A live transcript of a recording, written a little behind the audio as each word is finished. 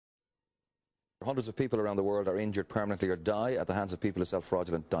Hundreds of people around the world are injured permanently or die at the hands of people who sell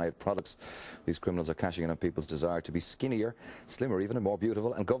fraudulent diet products. These criminals are cashing in on people's desire to be skinnier, slimmer even, and more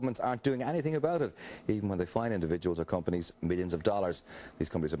beautiful, and governments aren't doing anything about it, even when they fine individuals or companies millions of dollars. These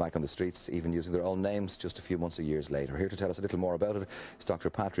companies are back on the streets, even using their own names just a few months or years later. Here to tell us a little more about it is Dr.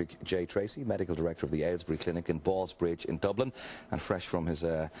 Patrick J. Treacy, Medical Director of the Aylesbury Clinic in Ballsbridge in Dublin, and fresh from his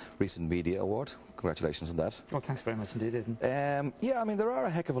recent media award. Congratulations on that. Well, thanks very much indeed, Aidan. Yeah, I mean, there are a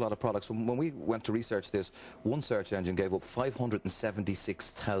heck of a lot of products. When we went to research this, one search engine gave up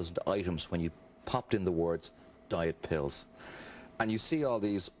 576,000 items when you popped in the words diet pills. And you see all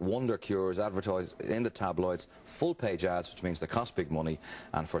these wonder cures advertised in the tabloids, full-page ads, which means they cost big money.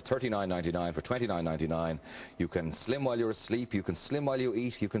 And for $39.99, for $29.99, you can slim while you're asleep, you can slim while you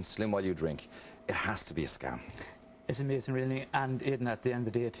eat, you can slim while you drink. It has to be a scam. It's amazing, really, and Aidan, at the end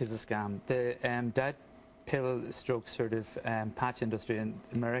of the day, it is a scam. The diet pill stroke sort of patch industry in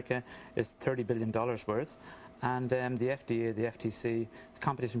America is $30 billion worth, and the FDA, the FTC, the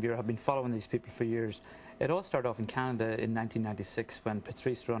Competition Bureau have been following these people for years. It all started off in Canada in 1996 when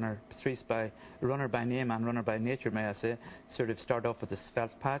Patrice, runner by name and runner by nature, may I say, sort of started off with the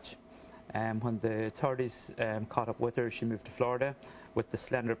svelte patch. When the authorities caught up with her, she moved to Florida with the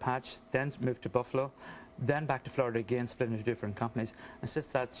slender patch, then moved to Buffalo, then back to Florida again, split into different companies. And since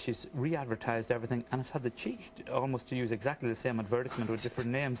that, she's re-advertised everything and has had the cheek almost to use exactly the same advertisement with different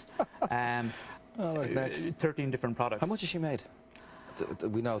names. 13 different products. How much has she made?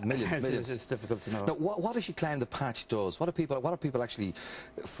 We know millions. It's difficult to know. Now, what does she claim the patch does? What are people actually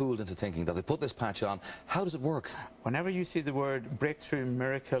fooled into thinking that they put this patch on? How does it work? Whenever you see the word breakthrough,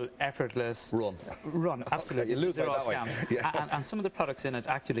 miracle, effortless, run. Absolutely. Okay, you lose They're by all that scams. way. Yeah. And some of the products in it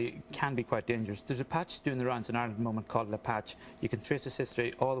actually can be quite dangerous. There's a patch doing the rounds in Ireland at the moment called La Patch. You can trace its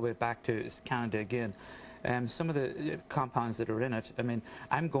history all the way back to Canada again. Some of the compounds that are in it, I mean,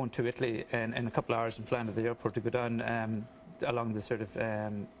 I'm going to Italy in a couple of hours and flying to the airport to go down along the sort of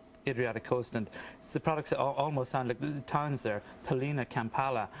Adriatic coast, and the products almost sound like the towns there: Polina,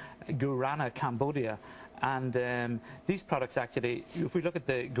 Kampala, Gurana, Cambodia. And these products actually, if we look at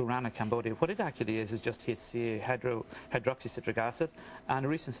the Gurana, Cambodia, what it actually is just HCA, hydroxycitric acid. And a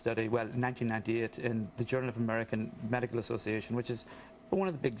recent study, well, 1998, in the Journal of American Medical Association, which is one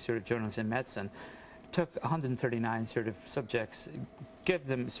of the big sort of journals in medicine, took 139 sort of subjects, gave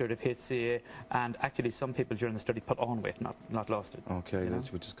them sort of HCA, and actually some people during the study put on weight, not lost it. Okay, you know?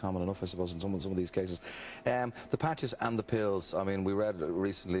 which is common enough, I suppose, in some of these cases. The patches and the pills, I mean, we read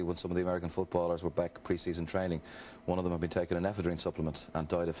recently when some of the American footballers were back pre-season training, one of them had been taking an ephedrine supplement and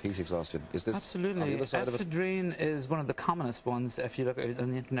died of heat exhaustion. Is this absolutely on the other side of it? Ephedrine is one of the commonest ones if you look at it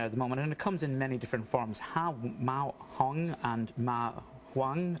on the internet at the moment, and it comes in many different forms. Ma Hong and Ma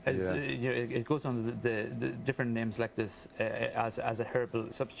Huang, it goes under the different names like this as a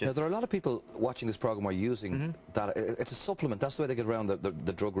herbal substitute. Now, there are a lot of people watching this program are using that. It's a supplement. That's the way they get around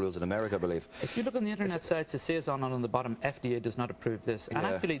the drug rules in America, I believe. If you look on the internet sites, it says on the bottom, FDA does not approve this. And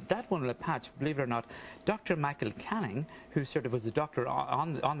actually, that one, La Patch, believe it or not, Dr. Michael Canning, who sort of was the doctor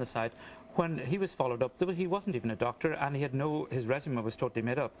on the site, when he was followed up, he wasn't even a doctor, and he had his resume was totally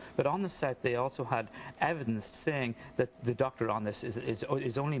made up. But on the site, they also had evidence saying that the doctor on this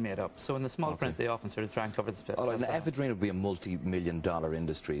is only made up. So in the small print, they often sort of try and cover this. All right, and ephedrine would be a multi-million-dollar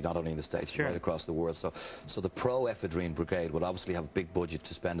industry, not only in the States, but right across the world. So the pro-ephedrine brigade would obviously have a big budget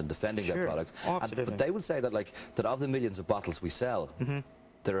to spend in defending their product. Oh, absolutely. But they would say that, that of the millions of bottles we sell,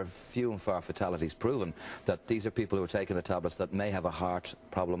 there are few and far fatalities proven, that these are people who are taking the tablets that may have a heart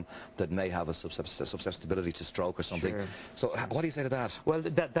problem, that may have a susceptibility to stroke or something. Sure. So what do you say to that? Well,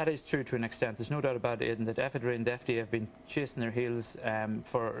 that is true to an extent. There's no doubt about it, and that ephedrine, the FDA have been chasing their heels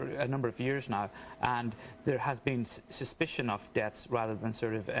for a number of years now, and there has been suspicion of deaths rather than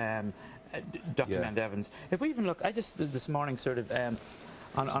sort of documented evidence. If we even look, I just this morning sort of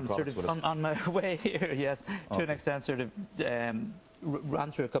on my way here, to an extent sort of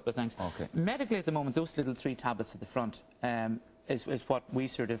ran through a couple of things. Okay. Medically at the moment, those little 3 tablets at the front is what we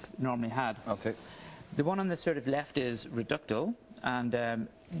sort of normally had. Okay. The one on the sort of left is Reducto, and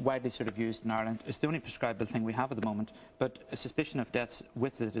widely sort of used in Ireland. It's the only prescribable thing we have at the moment, but a suspicion of deaths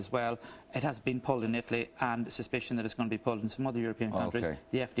with it as well. It has been pulled in Italy, and a suspicion that it's going to be pulled in some other European countries. Okay.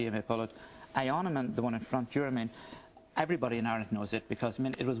 The FDA may pull it. Ionoman, the one in front, Duramine, everybody in Ireland knows it because, I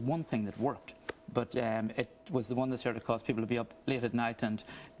mean, it was one thing that worked. But it was the one that sort of caused people to be up late at night and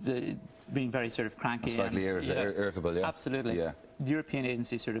being very sort of cranky. Slightly irritable, yeah. Absolutely. Yeah. The European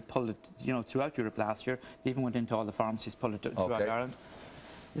agency sort of pulled it, throughout Europe last year. They even went into all the pharmacies, pulled it throughout Ireland.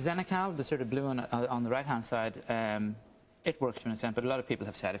 Xenical, the sort of blue on the right-hand side, it works to an extent, but a lot of people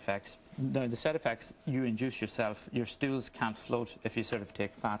have side effects. Now, the side effects you induce yourself, your stools can't float if you sort of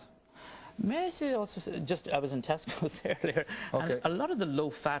take fat. May I say also, just I was in Tesco's earlier, Okay. and a lot of the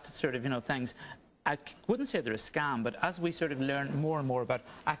low-fat sort of, things, I wouldn't say they're a scam, but as we sort of learn more and more about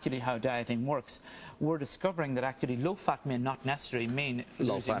actually how dieting works, we're discovering that actually low-fat may not necessarily mean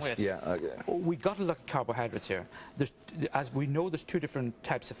losing weight. Yeah. Okay. We got to look at carbohydrates here. As we know, there's two different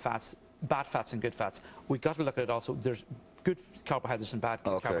types of fats, bad fats and good fats. We got to look at it also. There's good carbohydrates and bad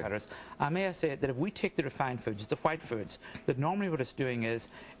carbohydrates. And may I say that if we take the refined foods, the white foods, that normally what it's doing is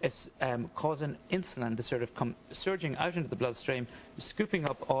it's causing insulin to sort of come surging out into the bloodstream, scooping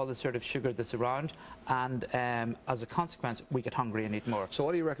up all the sort of sugar that's around, and as a consequence, we get hungry and eat more. So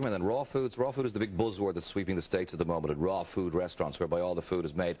what do you recommend then? Raw foods? Raw food is the big buzzword that's sweeping the States at the moment, at raw food restaurants, whereby all the food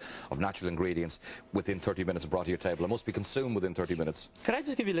is made of natural ingredients within 30 minutes and brought to your table. It must be consumed within 30 minutes. Could I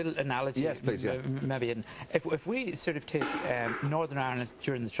just give you a little analogy? Yes, please, yeah. Maybe. If we sort of take Northern Ireland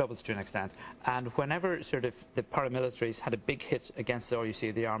during the Troubles to an extent, and whenever sort of the paramilitaries had a big hit against the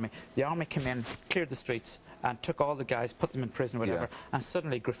RUC, the army came in, cleared the streets, and took all the guys, put them in prison, whatever, and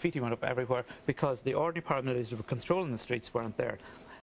suddenly graffiti went up everywhere because the ordinary paramilitaries who were controlling the streets weren't there.